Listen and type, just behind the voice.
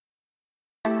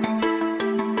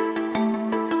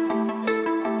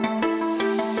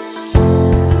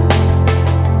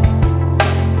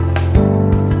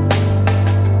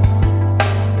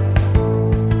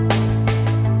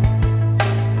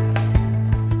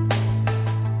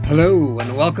Hello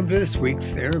and welcome to this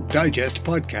week's Arab Digest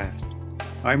podcast.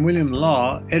 I'm William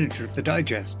Law, editor of the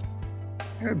Digest.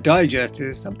 Arab Digest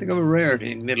is something of a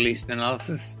rarity in Middle East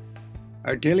analysis.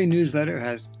 Our daily newsletter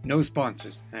has no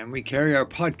sponsors and we carry our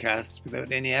podcasts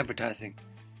without any advertising.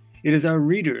 It is our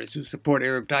readers who support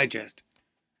Arab Digest,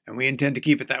 and we intend to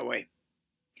keep it that way.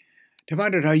 To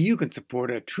find out how you can support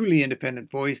a truly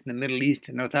independent voice in the Middle East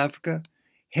and North Africa,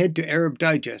 head to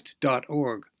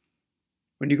arabdigest.org.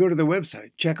 When you go to the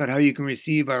website, check out how you can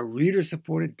receive our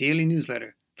reader-supported daily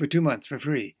newsletter for 2 months for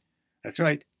free. That's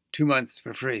right, 2 months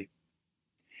for free.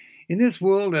 In this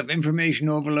world of information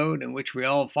overload in which we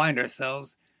all find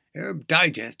ourselves, Arab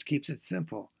Digest keeps it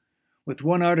simple. With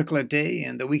one article a day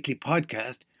and the weekly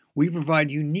podcast, we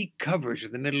provide unique coverage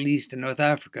of the Middle East and North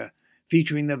Africa,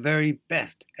 featuring the very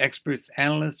best experts,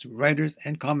 analysts, writers,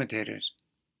 and commentators.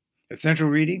 Essential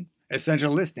reading,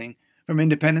 essential listening from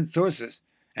independent sources,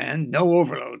 and no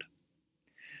overload.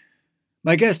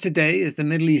 My guest today is the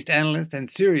Middle East analyst and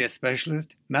Syria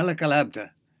specialist, Malik al-Abdeh.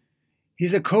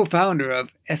 He's a co-founder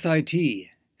of SIT,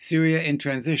 Syria in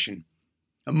Transition,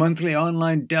 a monthly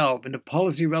online delve into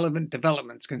policy-relevant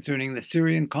developments concerning the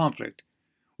Syrian conflict,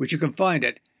 which you can find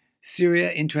at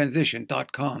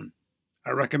syriaintransition.com. I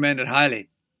recommend it highly.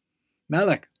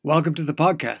 Malik, welcome to the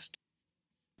podcast.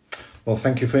 Well,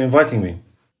 thank you for inviting me.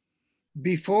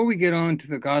 Before we get on to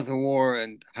the Gaza war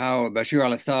and how Bashar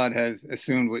al-Assad has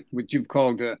assumed what you've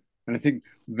called, and I think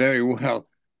very well,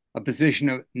 a position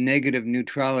of negative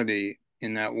neutrality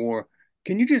in that war,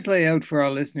 can you just lay out for our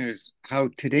listeners how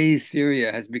today's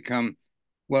Syria has become,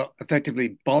 well,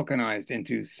 effectively balkanized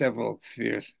into several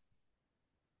spheres?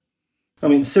 I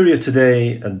mean, Syria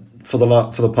today, for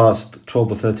the past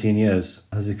 12 or 13 years,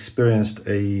 has experienced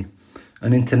an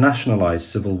internationalized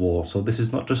civil war. So this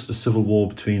is not just a civil war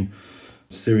between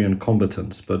Syrian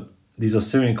combatants, but these are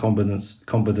Syrian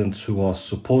combatants who are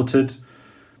supported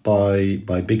by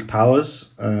big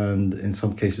powers, and in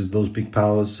some cases those big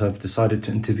powers have decided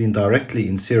to intervene directly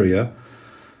in Syria,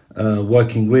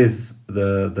 working with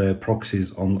their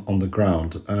proxies on the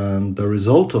ground. And the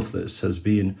result of this has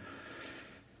been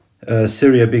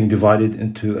Syria being divided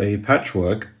into a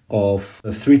patchwork of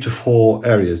 3 to 4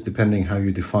 areas, depending how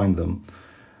you define them.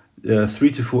 3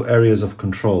 to 4 areas of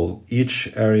control. Each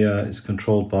area is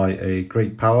controlled by a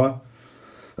great power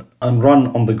and run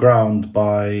on the ground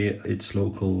by its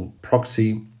local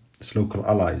proxy, its local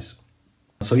allies.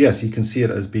 So yes, you can see it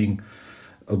as being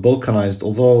balkanized,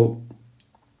 although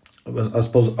I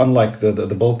suppose unlike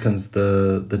the Balkans,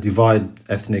 the divide,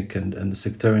 ethnic and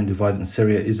sectarian divide in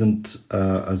Syria isn't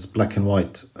as black and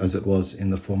white as it was in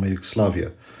the former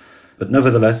Yugoslavia. But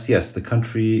nevertheless, yes, the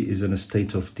country is in a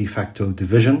state of de facto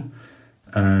division,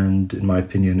 and in my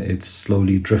opinion, it's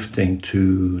slowly drifting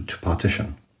to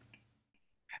partition.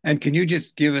 And can you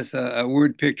just give us a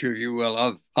word picture, if you will,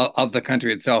 of the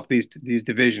country itself, these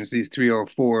divisions, these 3 or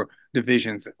 4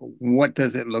 divisions? What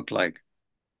does it look like?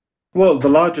 Well, the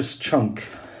largest chunk,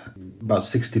 about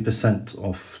 60%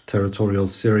 of territorial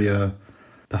Syria,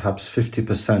 perhaps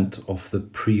 50% of the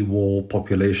pre-war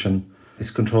population, is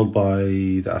controlled by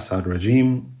the Assad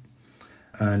regime,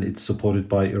 and it's supported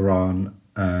by Iran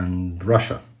and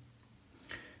Russia.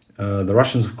 The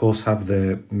Russians, of course, have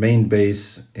their main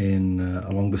base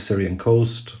along the Syrian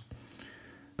coast,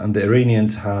 and the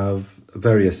Iranians have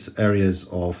various areas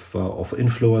of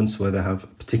influence where they have a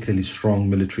particularly strong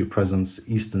military presence.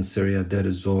 Eastern Syria, Deir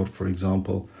ez-Zor, for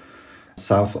example,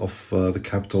 south of the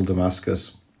capital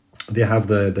Damascus. They have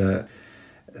the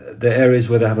areas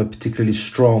where they have a particularly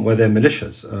strong, where they're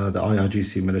militias, the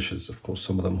IRGC militias, of course,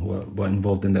 some of them who were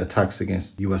involved in the attacks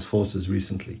against US forces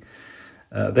recently.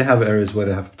 They have areas where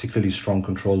they have particularly strong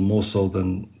control, more so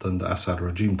than the Assad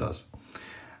regime does.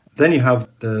 Then you have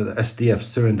the SDF,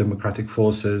 Syrian Democratic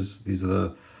Forces. These are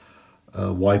the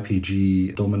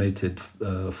YPG-dominated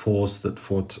force that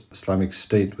fought Islamic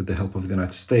State with the help of the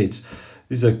United States.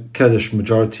 These are Kurdish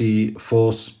majority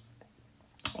force,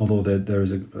 although there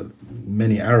is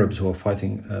many Arabs who are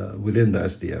fighting within the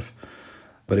SDF.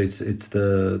 But it's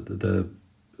the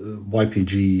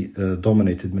YPG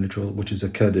dominated which is a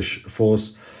Kurdish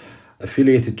force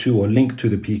affiliated to or linked to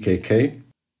the PKK.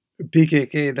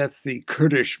 PKK, that's the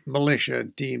Kurdish militia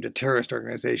deemed a terrorist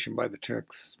organization by the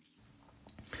Turks.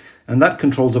 And that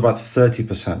controls about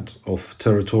 30% of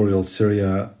territorial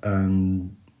Syria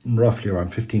and roughly around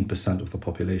 15% of the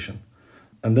population.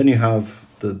 And then you have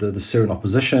the Syrian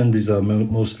opposition. These are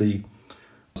mostly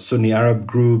Sunni Arab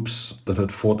groups that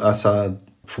had fought Assad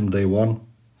from day one.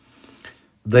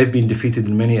 They've been defeated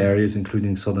in many areas,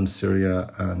 including southern Syria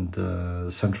and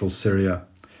central Syria.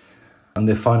 And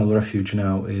their final refuge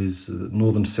now is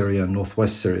northern Syria and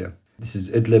northwest Syria. This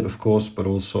is Idlib, of course, but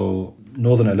also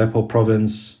northern Aleppo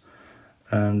province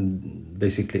and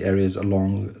basically areas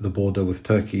along the border with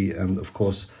Turkey. And of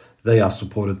course, they are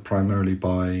supported primarily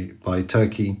by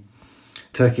Turkey.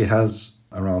 Turkey has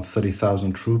around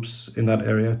 30,000 troops in that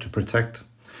area to protect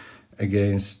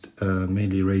against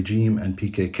mainly regime and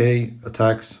PKK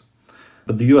attacks.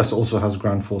 But the US also has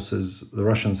ground forces, the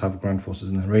Russians have ground forces,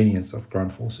 and the Iranians have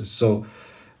ground forces. So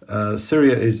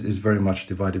Syria is very much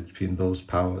divided between those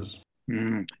powers.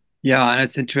 Mm. Yeah, and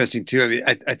it's interesting too. I mean,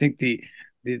 I think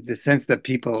the sense that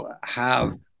people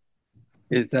have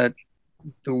is that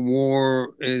the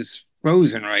war is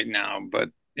frozen right now, but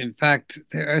in fact,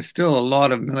 there is still a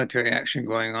lot of military action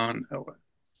going on.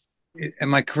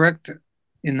 Am I correct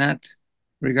in that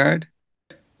regard?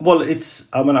 Well,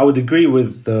 I would agree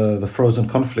with the frozen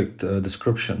conflict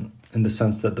description in the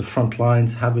sense that the front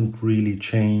lines haven't really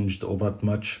changed all that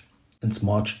much since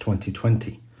March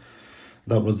 2020.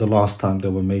 That was the last time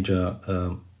there were major,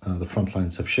 the front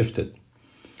lines have shifted.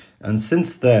 And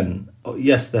since then,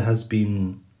 yes, there has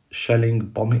been shelling,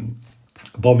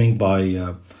 bombing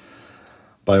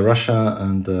by Russia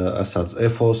and Assad's air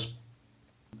force,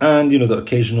 and the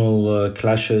occasional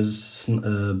clashes,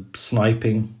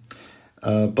 sniping,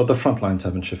 but the front lines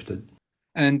haven't shifted.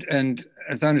 And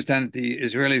as I understand it, the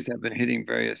Israelis have been hitting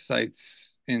various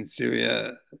sites in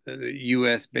Syria. The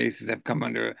U.S. bases have come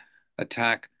under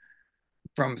attack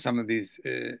from some of these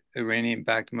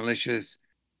Iranian-backed militias.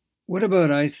 What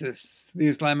about ISIS, the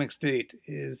Islamic State?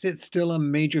 Is it still a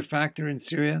major factor in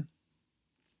Syria?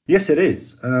 Yes, it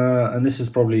is. And this is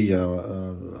probably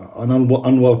an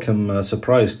unwelcome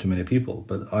surprise to many people,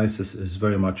 but ISIS is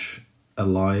very much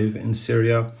alive in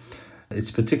Syria.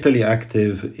 It's particularly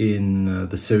active in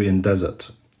the Syrian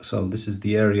desert. So this is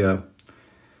the area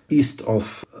east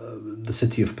of the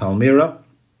city of Palmyra.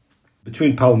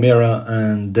 Between Palmyra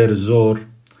and Deir ez-Zor,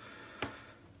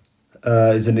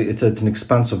 it's an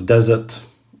expanse of desert.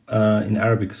 In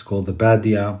Arabic, it's called the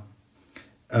Badia,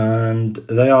 and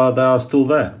they are still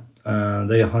there.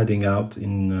 They are hiding out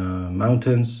in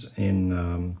mountains in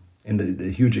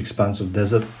the huge expanse of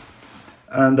desert,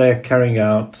 and they are carrying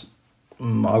out,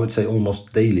 I would say,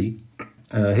 almost daily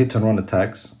hit and run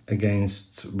attacks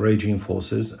against regime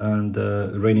forces and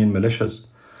Iranian militias.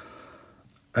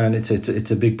 And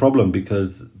it's a big problem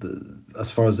because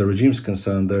as far as the regime is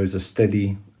concerned, there is a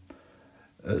steady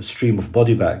stream of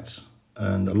body bags,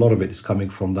 and a lot of it is coming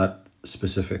from that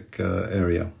specific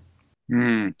area.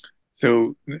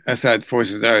 So Assad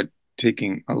forces are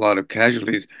taking a lot of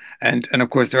casualties, and of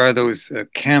course there are those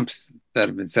camps that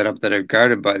have been set up that are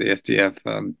guarded by the SDF.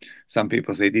 Some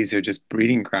people say these are just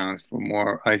breeding grounds for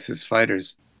more ISIS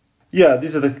fighters. Yeah,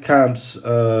 these are the camps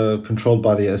controlled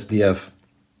by the SDF.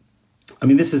 I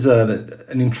mean, this is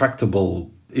an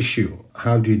intractable issue.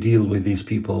 How do you deal with these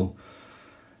people?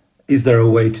 Is there a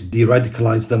way to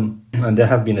de-radicalize them? And there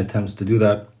have been attempts to do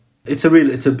that. It's a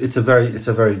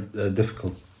very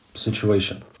difficult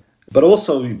situation. But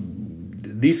also,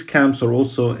 these camps are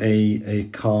also a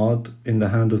card in the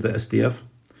hand of the SDF,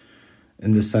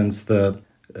 in the sense that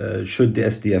should the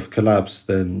SDF collapse,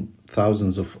 then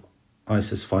thousands of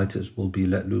ISIS fighters will be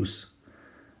let loose,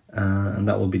 and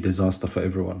that will be disaster for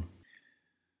everyone.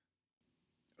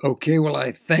 Okay, well,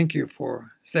 I thank you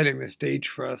for setting the stage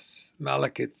for us,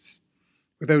 Malik. It's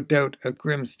without doubt a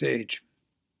grim stage.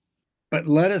 But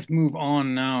let us move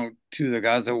on now to the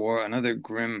Gaza war, another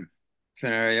grim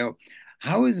scenario.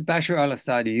 How is Bashar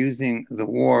al-Assad using the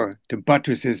war to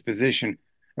buttress his position,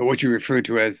 or what you refer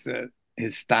to as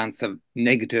his stance of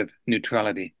negative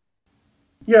neutrality?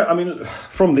 Yeah, I mean,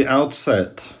 from the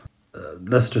outset,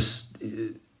 let's just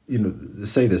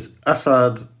say this: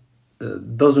 Assad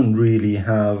doesn't really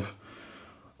have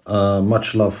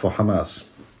much love for Hamas,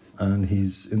 and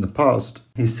in the past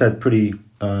he's said pretty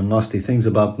nasty things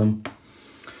about them.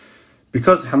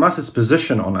 Because Hamas's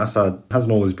position on Assad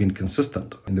hasn't always been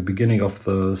consistent. In the beginning of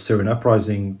the Syrian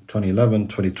uprising, 2011,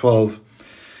 2012,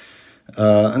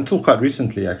 until quite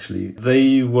recently, actually,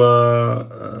 they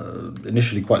were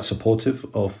initially quite supportive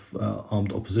of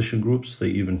armed opposition groups. They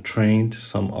even trained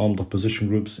some armed opposition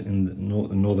groups in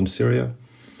northern Syria.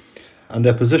 And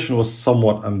their position was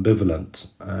somewhat ambivalent.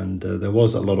 And there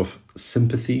was a lot of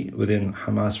sympathy within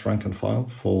Hamas rank and file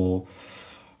for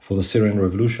the Syrian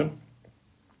revolution.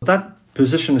 That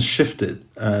position shifted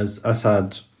as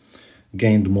Assad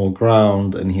gained more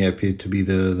ground and he appeared to be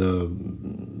the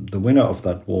winner of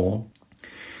that war.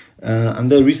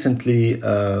 And they recently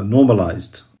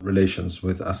normalized relations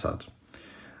with Assad.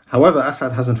 However,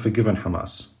 Assad hasn't forgiven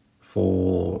Hamas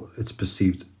for its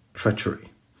perceived treachery.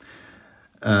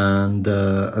 And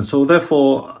so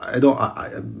therefore,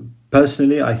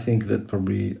 Personally, I think that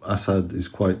probably Assad is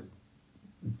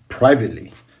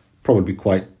privately, probably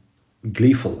quite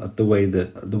gleeful at the way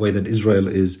that Israel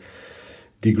is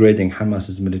degrading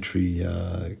Hamas's military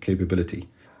capability.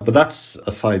 But that's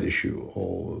a side issue,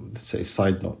 or let's say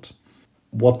side note.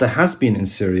 What there has been in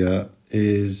Syria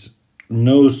is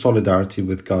no solidarity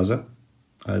with Gaza,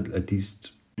 at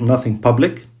least nothing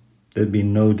public. There have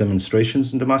been no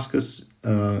demonstrations in Damascus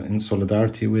in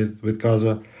solidarity with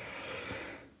Gaza,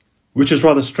 which is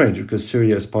rather strange because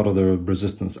Syria is part of the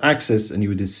resistance axis, and you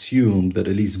would assume that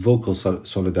at least vocal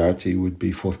solidarity would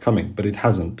be forthcoming, but it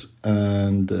hasn't.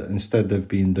 And instead, there have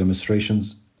been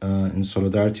demonstrations in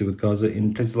solidarity with Gaza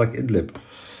in places like Idlib.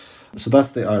 So that's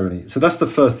the irony. So that's the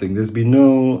first thing. There's been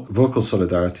no vocal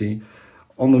solidarity.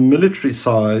 On the military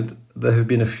side, there have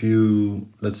been a few,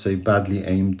 let's say, badly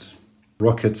aimed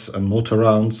rockets and mortar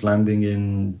rounds landing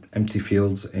in empty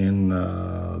fields in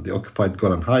the occupied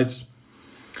Golan Heights,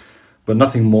 but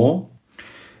nothing more.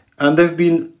 And there have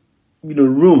been,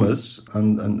 rumors,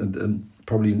 and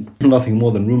probably nothing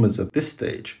more than rumors at this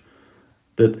stage,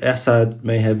 that Assad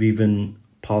may have even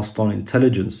passed on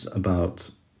intelligence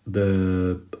about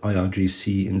the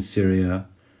IRGC in Syria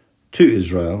to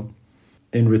Israel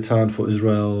in return for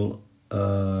Israel,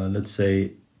 let's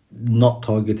say, not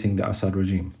targeting the Assad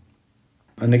regime.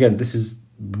 And again, this is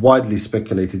widely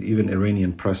speculated. Even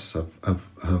Iranian press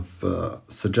have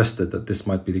suggested that this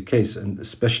might be the case, and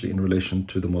especially in relation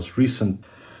to the most recent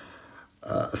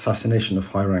assassination of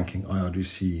high-ranking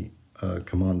IRGC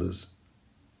commanders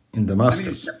in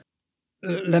Damascus.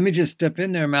 Let me just step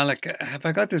in there, Malik. Have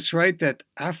I got this right that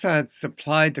Assad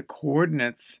supplied the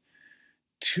coordinates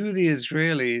to the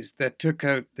Israelis that took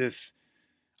out this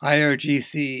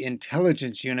IRGC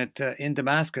intelligence unit in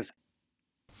Damascus?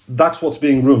 That's what's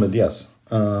being rumored, yes.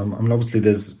 Obviously,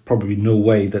 there's probably no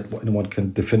way that anyone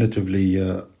can definitively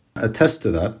attest to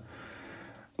that.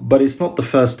 But it's not the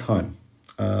first time.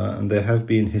 And there have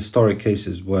been historic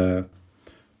cases where,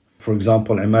 for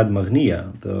example, Imad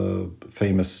Maghniya, the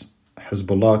famous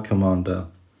Hezbollah commander,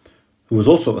 who was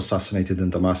also assassinated in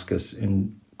Damascus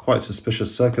in quite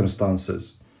suspicious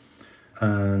circumstances.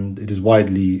 And it is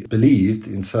widely believed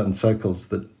in certain circles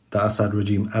that the Assad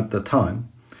regime at the time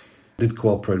did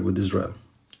cooperate with Israel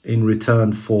in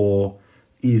return for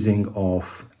easing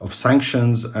of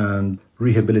sanctions and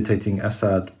rehabilitating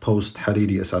Assad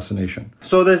post-Hariri assassination.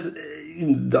 So there's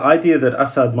the idea that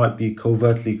Assad might be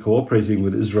covertly cooperating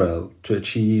with Israel to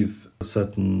achieve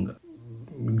certain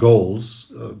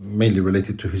goals, mainly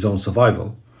related to his own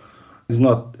survival, is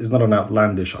not an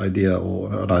outlandish idea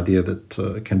or an idea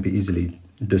that can be easily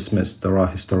dismissed. There are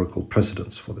historical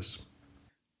precedents for this.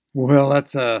 Well,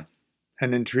 that's an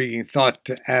intriguing thought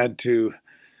to add to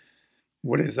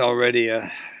what is already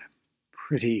a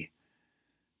pretty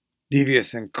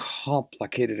devious and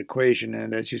complicated equation.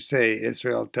 And as you say,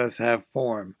 Israel does have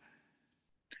form.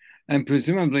 And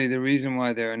presumably the reason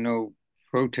why there are no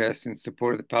protests in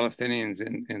support of the Palestinians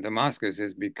in Damascus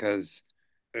is because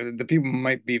the people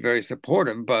might be very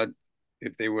supportive, but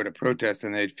if they were to protest,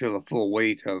 then they'd feel the full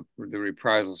weight of the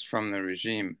reprisals from the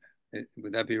regime.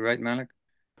 Would that be right, Malik?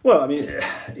 Well, I mean,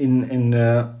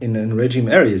 in regime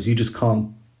areas, you just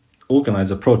can't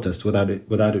organize a protest without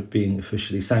it being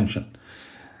officially sanctioned.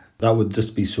 That would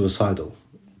just be suicidal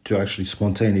to actually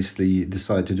spontaneously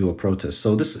decide to do a protest.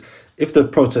 So if the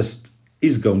protest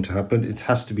is going to happen, it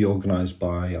has to be organized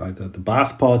by either the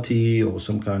Ba'ath Party or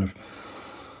some kind of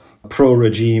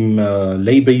pro-regime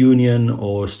labor union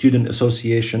or student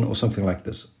association or something like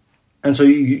this. And so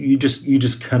you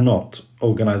just cannot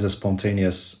organize a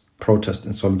spontaneous protest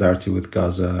in solidarity with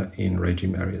Gaza in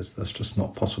regime areas. That's just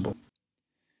not possible.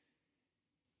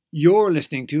 You're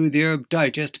listening to the Arab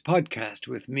Digest podcast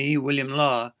with me, William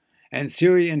Law, and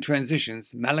Syria in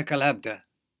Transitions, Malik al-Abdeh.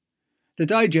 The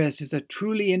Digest is a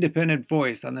truly independent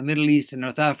voice on the Middle East and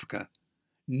North Africa.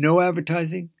 No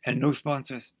advertising and no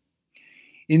sponsors.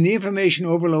 In the information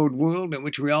overload world in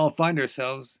which we all find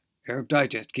ourselves, Arab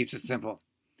Digest keeps it simple.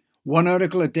 One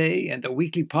article a day and the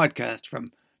weekly podcast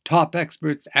from top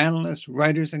experts, analysts,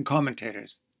 writers, and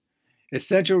commentators.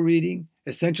 Essential reading,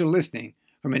 essential listening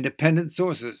from independent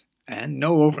sources, and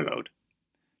no overload.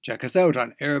 Check us out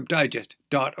on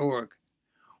arabdigest.org.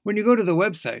 When you go to the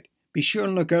website, be sure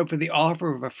and look out for the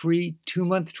offer of a free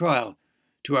 2-month trial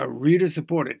to our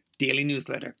reader-supported daily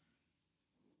newsletter.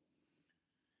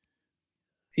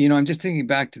 I'm just thinking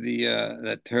back to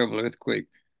that terrible earthquake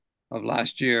of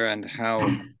last year and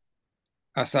how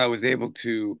Assad was able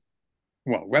to,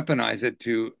 weaponize it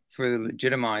to further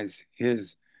legitimize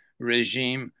his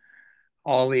regime.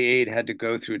 All the aid had to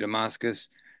go through Damascus.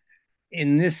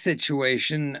 In this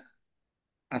situation,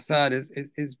 Assad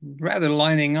is rather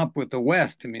lining up with the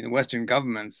West. I mean, the Western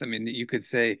governments, I mean, you could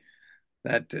say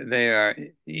that they are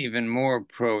even more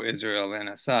pro-Israel than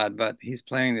Assad, but he's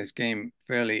playing this game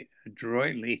fairly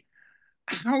adroitly.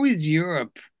 How is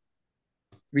Europe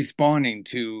responding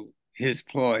to his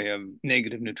ploy of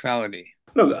negative neutrality?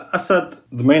 Look, Assad,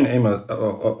 the main aim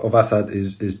of Assad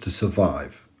is to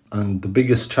survive. And the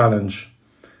biggest challenge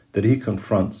that he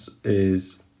confronts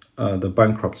is the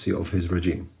bankruptcy of his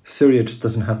regime. Syria just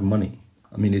doesn't have money.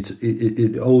 I mean,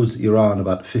 it owes Iran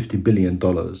about $50 billion,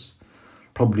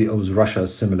 probably owes Russia a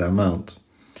similar amount.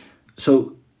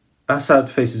 So Assad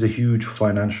faces a huge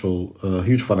financial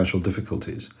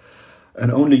difficulties.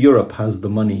 And only Europe has the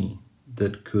money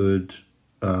that could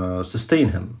sustain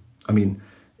him. I mean,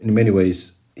 in many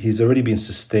ways, he's already been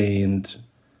sustained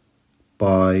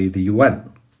by the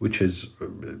UN, which is,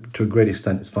 to a great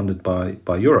extent, is funded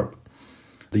by Europe.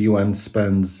 The UN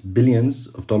spends billions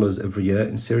of dollars every year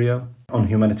in Syria on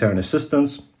humanitarian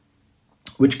assistance,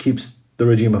 which keeps the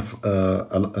regime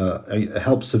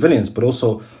helps civilians, but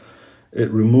also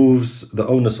it removes the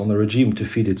onus on the regime to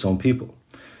feed its own people.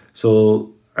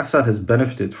 So Assad has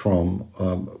benefited from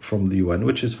the UN,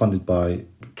 which is funded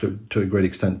to a great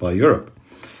extent by Europe.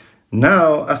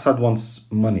 Now Assad wants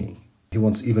money. He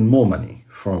wants even more money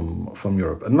from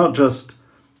Europe, and not just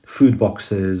food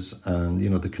boxes and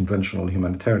the conventional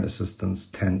humanitarian assistance,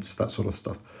 tents, that sort of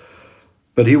stuff.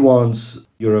 But he wants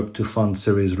Europe to fund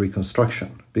Syria's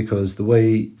reconstruction, because the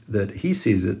way that he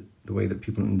sees it, the way that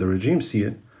people in the regime see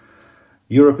it,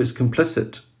 Europe is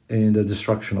complicit in the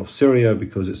destruction of Syria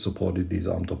because it supported these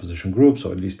armed opposition groups,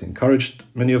 or at least encouraged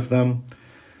many of them.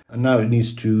 And now it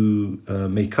needs to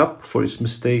make up for its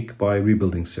mistake by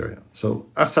rebuilding Syria. So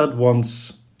Assad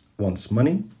wants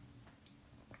money,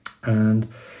 and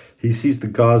he sees the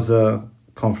Gaza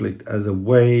conflict as a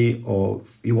way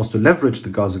of, he wants to leverage the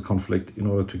Gaza conflict in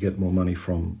order to get more money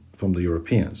from the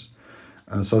Europeans.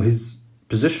 And so his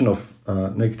position of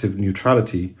negative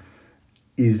neutrality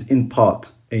is in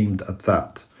part aimed at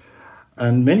that.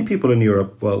 And many people in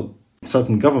Europe, well,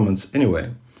 certain governments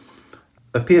anyway,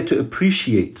 appear to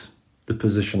appreciate the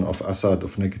position of Assad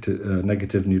of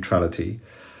negative neutrality,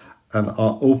 and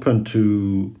are open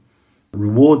to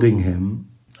rewarding him,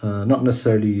 not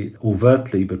necessarily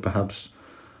overtly, but perhaps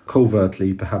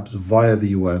covertly, perhaps via the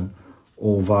UN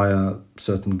or via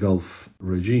certain Gulf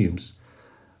regimes,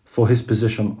 for his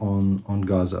position on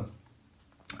Gaza.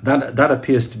 That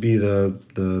appears to be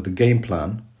the game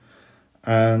plan,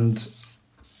 and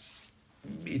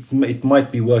it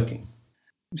might be working.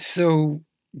 So,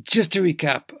 just to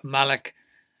recap, Malik,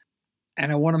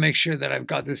 and I want to make sure that I've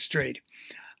got this straight.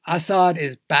 Assad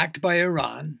is backed by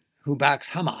Iran, who backs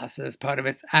Hamas as part of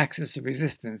its axis of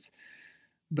resistance.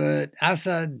 But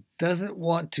Assad doesn't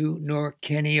want to, nor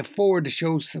can he afford to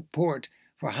show support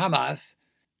for Hamas,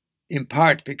 in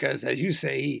part because, as you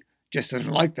say, he just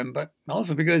doesn't like them, but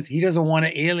also because he doesn't want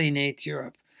to alienate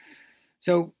Europe.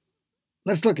 So,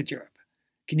 let's look at Europe.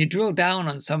 Can you drill down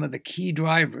on some of the key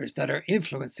drivers that are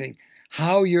influencing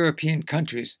how European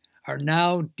countries are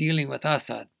now dealing with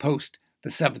Assad post the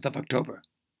 7th of October?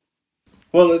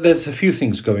 Well, there's a few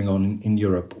things going on in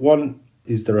Europe. One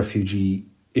is the refugee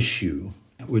issue,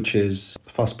 which is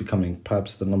fast becoming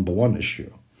perhaps the number one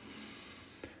issue.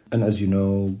 And as you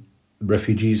know,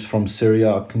 refugees from Syria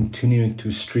are continuing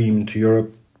to stream into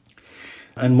Europe.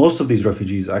 And most of these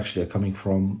refugees actually are coming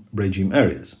from regime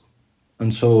areas.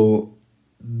 And so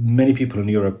many people in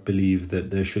Europe believe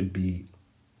that there should be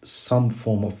some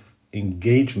form of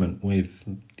engagement with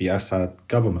the Assad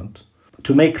government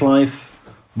to make life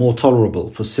more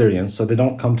tolerable for Syrians so they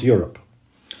don't come to Europe.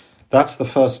 That's the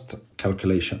first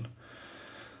calculation.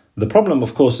 The problem,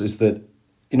 of course, is that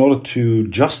in order to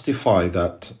justify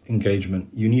that engagement,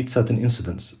 you need certain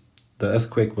incidents. The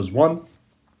earthquake was one,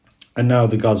 and now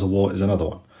the Gaza war is another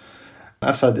one.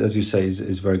 Assad, as you say,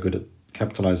 is very good at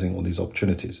capitalizing on these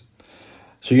opportunities.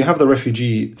 So you have the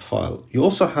refugee file. You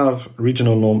also have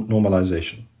regional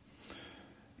normalization.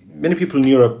 Many people in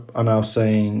Europe are now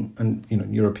saying, and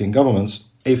European governments,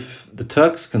 if the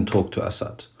Turks can talk to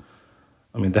Assad,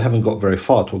 I mean, they haven't got very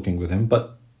far talking with him,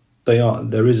 but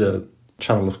there is a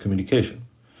channel of communication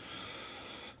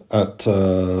at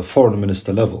foreign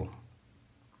minister level.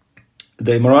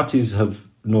 The Emiratis have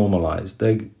normalized.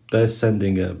 They're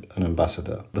sending an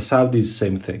ambassador. The Saudis,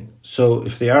 same thing. So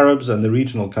if the Arabs and the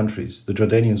regional countries, the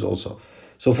Jordanians also,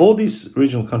 so if all these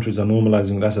regional countries are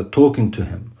normalizing Assad, talking to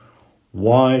him,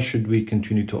 why should we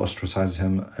continue to ostracize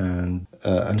him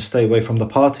and stay away from the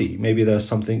party? Maybe there's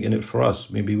something in it for us.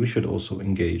 Maybe we should also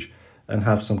engage and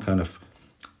have some kind of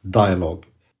dialogue,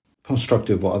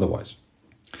 constructive or otherwise.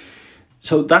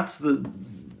 So that's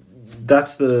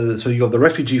so you have the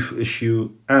refugee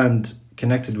issue and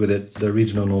connected with it the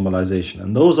regional normalization,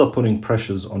 and those are putting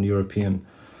pressures on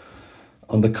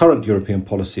the current European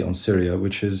policy on Syria,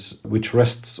 which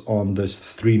rests on this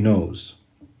three no's.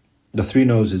 The three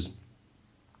no's is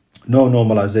no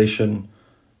normalization,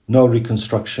 no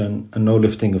reconstruction, and no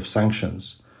lifting of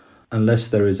sanctions, unless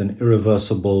there is an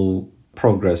irreversible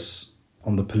progress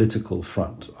on the political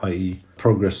front, i.e.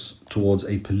 progress towards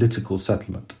a political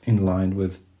settlement in line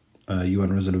with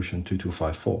UN Resolution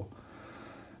 2254.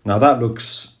 Now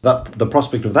the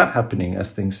prospect of that happening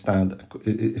as things stand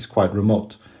is quite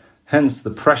remote. Hence the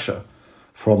pressure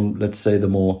from, let's say, the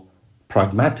more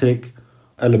pragmatic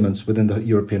elements within the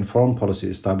European foreign policy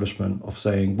establishment of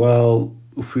saying, well,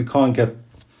 if we can't get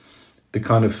the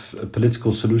kind of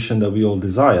political solution that we all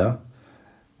desire,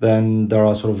 then there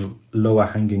are sort of lower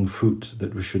hanging fruit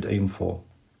that we should aim for.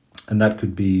 And that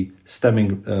could be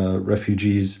stemming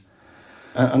refugees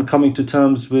and coming to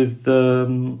terms with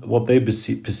what they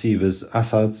perceive as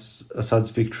Assad's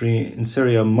victory in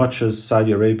Syria, much as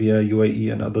Saudi Arabia,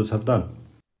 UAE and others have done.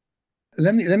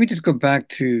 Let me just go back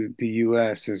to the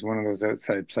US as one of those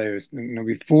outside players.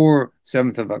 Before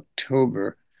 7th of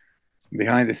October,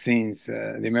 behind the scenes,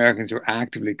 the Americans were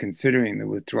actively considering the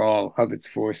withdrawal of its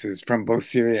forces from both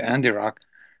Syria and Iraq.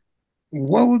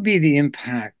 What would be the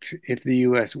impact if the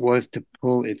US was to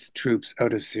pull its troops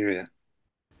out of Syria?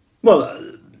 Well,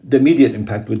 the immediate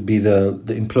impact would be the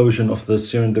implosion of the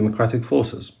Syrian Democratic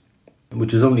Forces,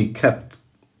 which is only kept,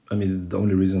 the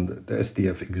only reason that the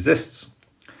SDF exists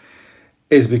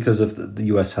is because of the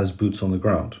US has boots on the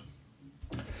ground.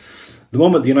 The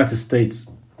moment the United States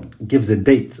gives a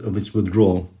date of its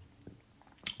withdrawal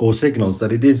or signals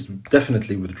that it is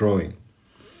definitely withdrawing,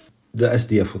 the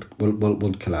SDF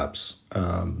will collapse.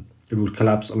 It will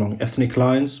collapse along ethnic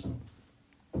lines.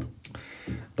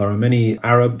 There are many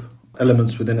Arab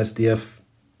elements within SDF,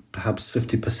 perhaps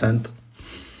 50%.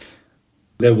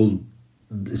 They will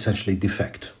essentially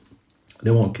defect.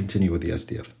 They won't continue with the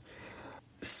SDF.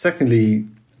 Secondly,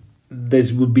 there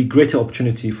would be greater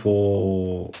opportunity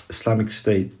for Islamic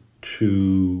State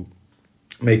to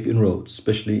make inroads,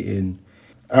 especially in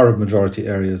Arab majority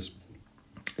areas,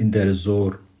 in Deir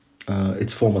ez-Zor,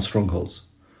 its former strongholds.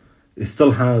 It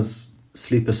still has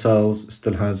sleeper cells, it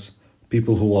still has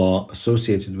people who are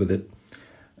associated with it,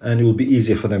 and it will be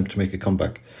easier for them to make a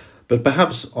comeback. But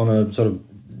perhaps on a sort of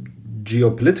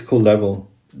geopolitical level,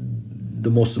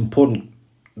 the most important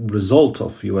result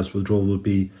of US withdrawal will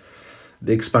be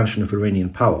the expansion of Iranian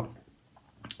power.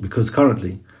 Because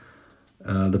currently,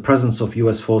 the presence of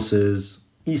US forces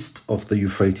east of the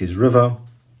Euphrates River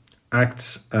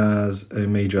acts as a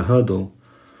major hurdle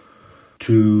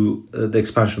to the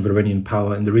expansion of Iranian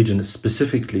power in the region,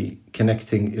 specifically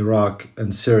connecting Iraq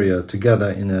and Syria together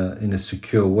in a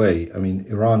secure way.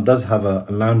 Iran does have a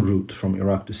land route from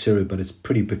Iraq to Syria, but it's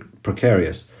pretty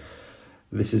precarious.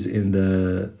 This is in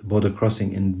the border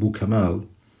crossing in Bou Kamal,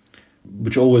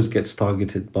 which always gets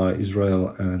targeted by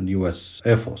Israel and US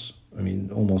Air Force.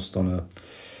 Almost on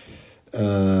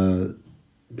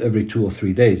every 2 or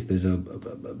 3 days, there's a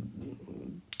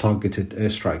targeted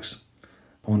airstrikes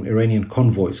on Iranian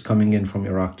convoys coming in from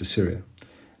Iraq to Syria.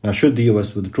 Now, should the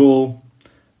US withdraw,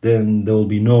 then there will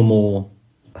be no more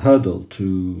hurdle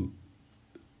to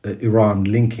Iran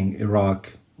linking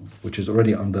Iraq, which is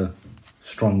already under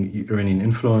strong Iranian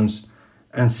influence,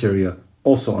 and Syria,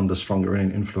 also under strong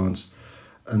Iranian influence.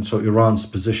 And so Iran's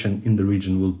position in the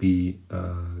region will be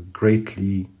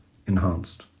greatly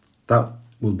enhanced. That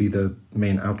will be the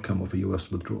main outcome of a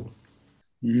US withdrawal.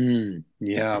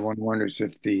 Yeah, one wonders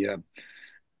if the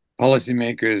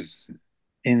policymakers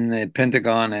in the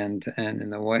Pentagon and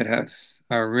in the White House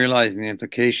are realizing the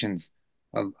implications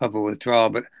of a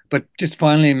withdrawal. But just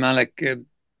finally, Malik,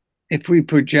 if we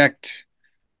project,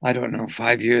 I don't know,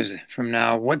 5 years from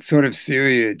now, what sort of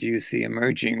Syria do you see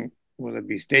emerging? Will it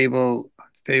be stable,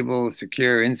 unstable,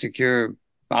 secure, insecure,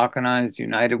 balkanized,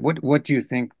 united? What do you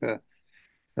think the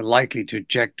likely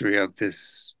trajectory of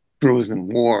this frozen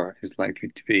war is likely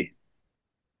to be?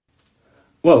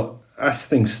 Well, as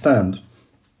things stand,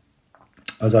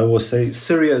 as I always say,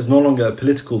 Syria is no longer a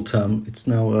political term, it's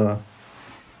now a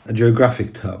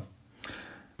geographic term.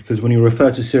 Because when you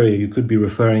refer to Syria, you could be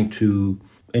referring to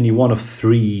any one of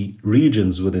 3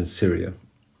 regions within Syria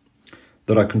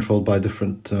that are controlled by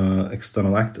different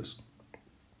external actors.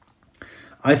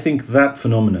 I think that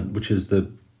phenomenon, which is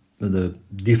the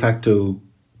de facto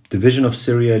division of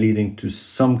Syria leading to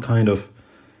some kind of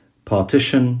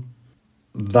partition,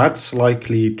 that's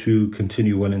likely to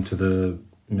continue well into the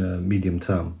medium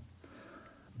term.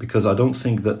 Because I don't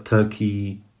think that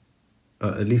Turkey,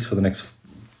 at least for the next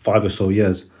 5 or so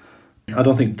years, I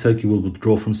don't think Turkey will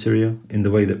withdraw from Syria in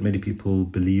the way that many people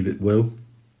believe it will.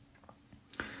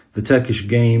 The Turkish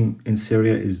game in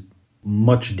Syria is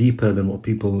much deeper than what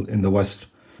people in the West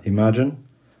imagine.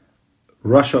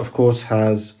 Russia, of course,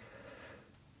 has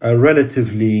a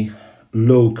relatively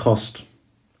low-cost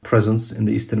presence in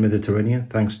the Eastern Mediterranean,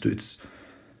 thanks to its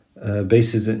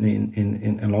bases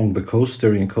along the coast,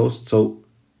 Syrian coast. So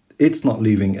it's not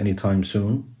leaving anytime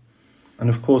soon. And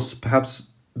of course, perhaps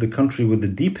the country with the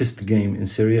deepest game in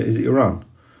Syria is Iran,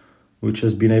 which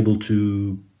has been able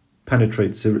to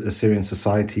penetrate Syrian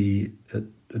society at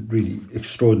really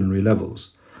extraordinary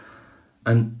levels.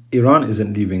 And Iran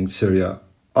isn't leaving Syria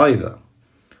either.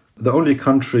 The only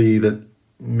country that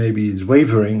maybe is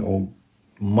wavering or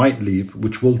might leave,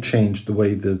 which will change the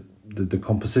way the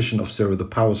composition of Syria, the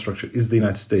power structure, is the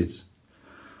United States.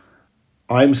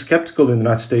 I'm skeptical that the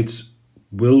United States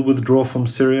will withdraw from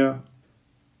Syria.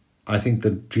 I think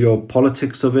the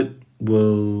geopolitics of it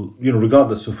will,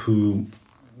 regardless of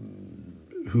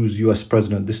who's US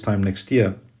president this time next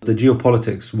year, the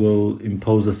geopolitics will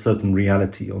impose a certain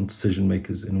reality on decision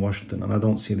makers in Washington. And I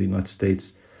don't see the United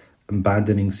States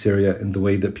abandoning Syria in the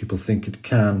way that people think it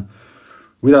can,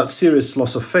 without serious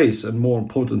loss of face, and more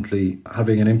importantly,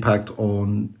 having an impact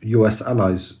on US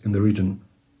allies in the region,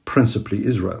 principally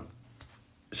Israel.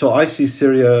 So I see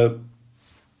Syria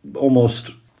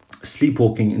almost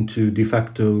sleepwalking into de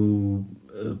facto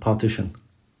partition.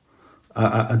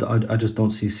 I just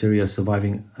don't see Syria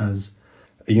surviving as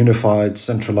a unified,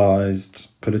 centralized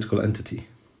political entity.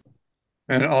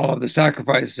 And all of the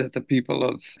sacrifices that the people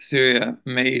of Syria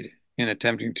made in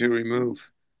attempting to remove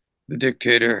the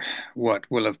dictator,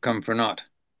 will have come for naught?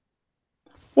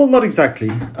 Well, not exactly.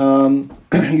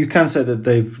 You can say that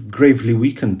they've gravely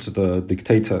weakened the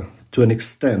dictator to an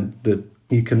extent that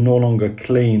he can no longer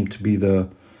claim to be the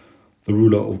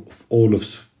ruler of all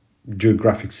of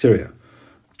geographic Syria,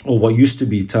 or what used to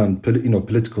be termed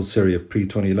political Syria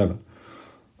pre-2011.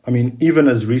 I mean, even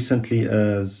as recently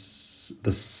as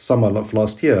the summer of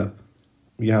last year,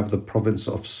 you have the province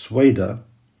of Sweda,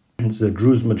 it's the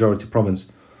Druze majority province,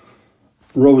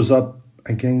 rose up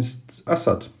against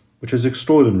Assad, which is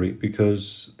extraordinary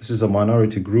because this is a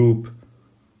minority group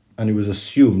and it was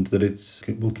assumed that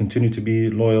it will continue to be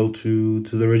loyal to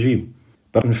the regime.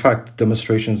 But in fact,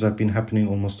 demonstrations have been happening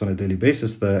almost on a daily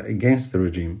basis there against the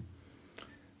regime.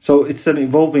 So it's an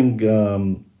evolving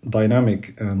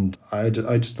dynamic, and I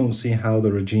just don't see how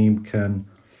the regime can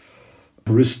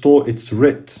restore its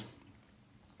writ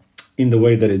in the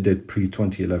way that it did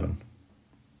pre-2011.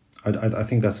 I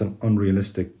think that's an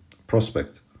unrealistic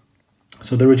prospect.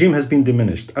 So the regime has been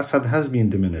diminished. Assad has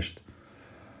been diminished.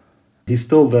 He's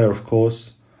still there, of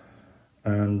course,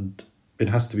 and it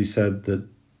has to be said that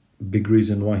big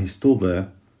reason why he's still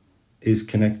there is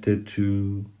connected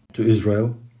to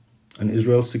Israel and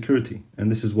Israel's security. And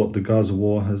this is what the Gaza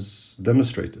war has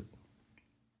demonstrated.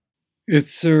 It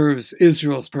serves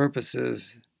Israel's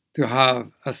purposes to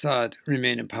have Assad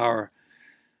remain in power.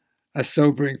 A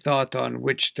sobering thought on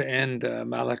which to end,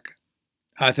 Malik.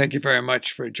 Thank you very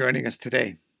much for joining us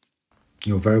today.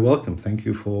 You're very welcome. Thank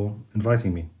you for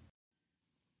inviting me.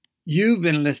 You've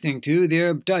been listening to the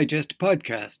Arab Digest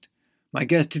podcast. My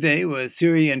guest today was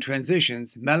Syria in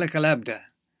Transition's Malik al-Abdeh.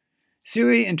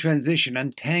 Syria in Transition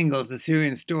untangles the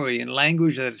Syrian story in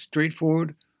language that is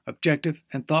straightforward, objective,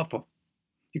 and thoughtful.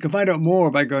 You can find out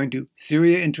more by going to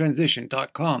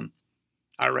syriaintransition.com.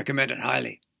 I recommend it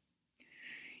highly.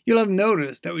 You'll have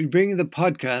noticed that we bring the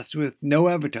podcast with no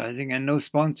advertising and no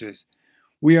sponsors.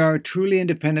 We are a truly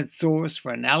independent source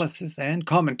for analysis and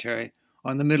commentary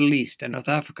on the Middle East and North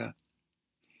Africa.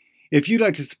 If you'd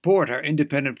like to support our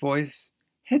independent voice,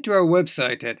 head to our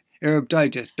website at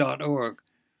arabdigest.org,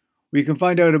 where you can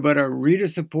find out about our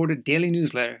reader-supported daily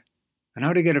newsletter and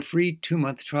how to get a free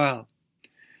 2-month trial.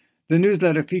 The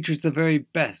newsletter features the very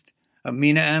best of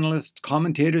MENA analysts,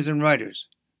 commentators, and writers,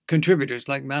 contributors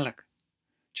like Malik.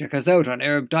 Check us out on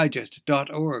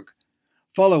arabdigest.org.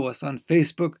 Follow us on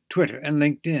Facebook, Twitter, and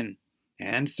LinkedIn,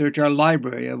 and search our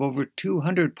library of over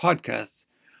 200 podcasts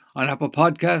on Apple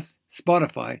Podcasts,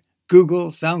 Spotify, Google,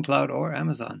 SoundCloud, or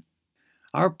Amazon.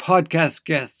 Our podcast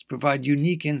guests provide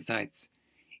unique insights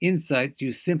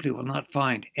you simply will not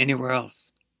find anywhere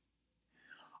else.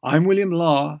 I'm William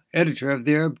Law, editor of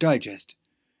the Arab Digest.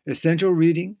 Essential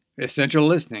reading, essential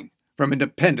listening from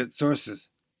independent sources.